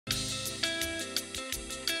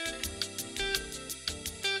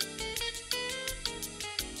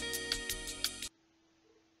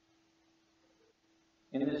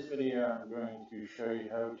video I'm going to show you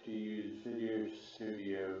how to use Video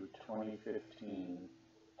Studio 2015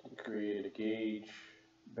 to create a gauge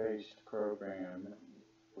based program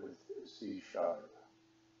with C#.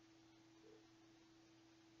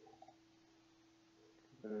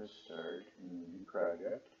 Give it a start in a new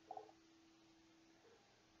project.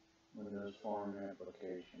 Windows Form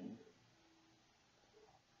application.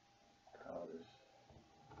 Call this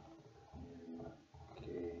new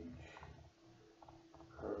gauge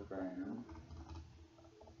program.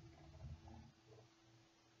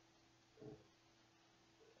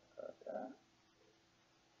 Like that.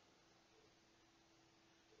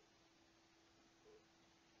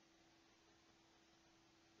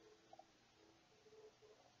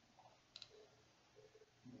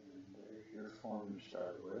 And there's your form to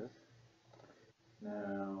start with.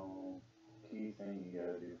 Now, key thing you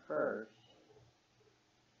gotta do first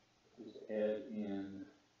is add in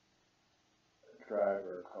a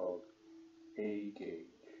driver called AGauge.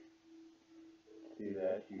 To do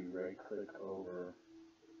that, you right click over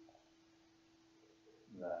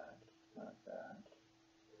that, like that.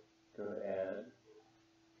 Go to add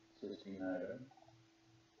existing item.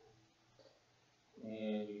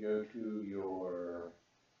 And you go to your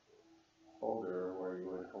folder where you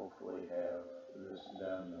would hopefully have this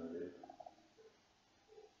downloaded.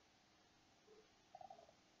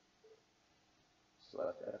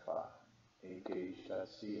 Select that file,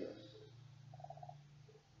 agauge.cs.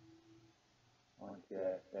 Once you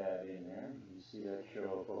get that in there, you can see that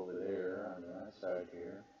show up over there on the right side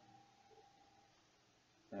here.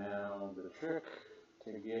 Now the trick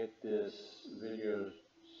to get this Video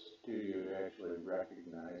Studio to actually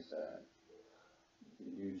recognize that,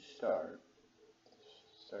 you do start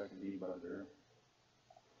the debugger,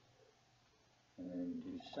 and then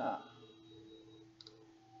do stop.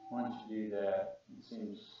 Once you do that, it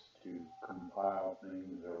seems to compile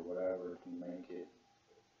things or whatever to make it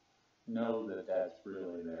know that that's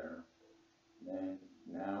really there. Then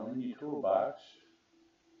now in your toolbox,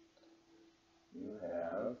 you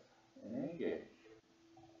have an AGauge.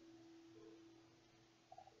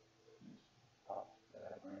 Just pop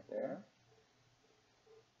that right there.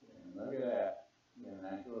 And look at that. You have a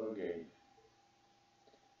nice little gauge.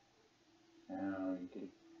 Now you can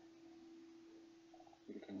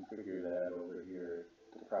configure that over here,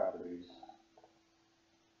 the properties.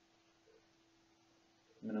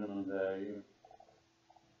 Minimum value.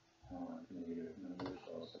 I don't want negative numbers,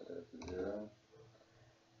 so I'll set that to 0.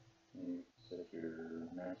 And you set your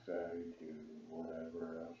max value to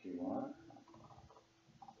whatever else you want.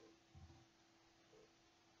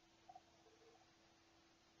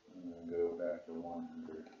 And then go back to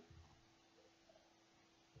 100.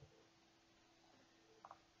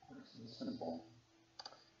 Nice and simple.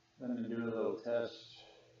 Then to do a little test,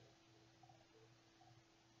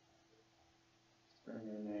 bring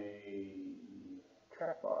in a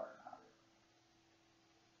track bar.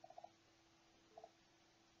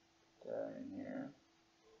 Put that in here.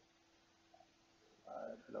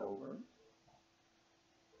 Slide it over.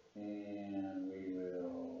 And we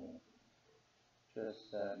will adjust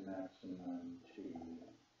that maximum to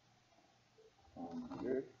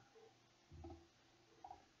 100.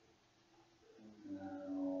 Now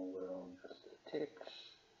we'll adjust the ticks.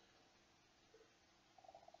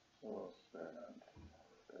 So we'll spread out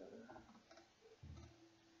better.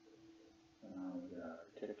 Now we got our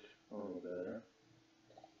ticks a little better.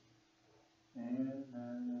 And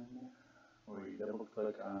then we double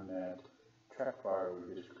click on that track bar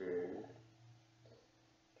we just created.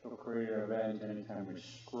 So we'll create an event anytime we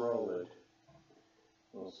scroll it.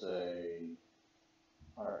 We'll say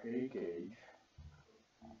our AGauge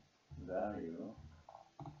value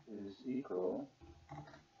is equal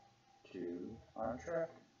to our track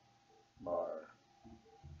bar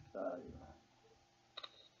value.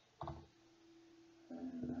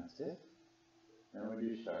 And that's it. Then we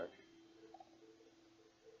do start.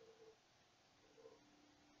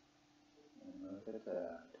 And look at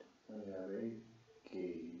that. We have a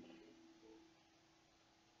gauge.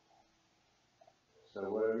 So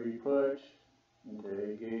whatever you put into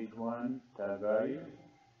AGauge1 value,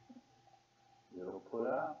 it'll put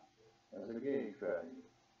out as a gauge value.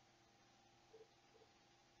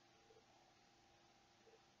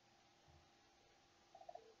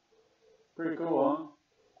 Pretty cool, huh?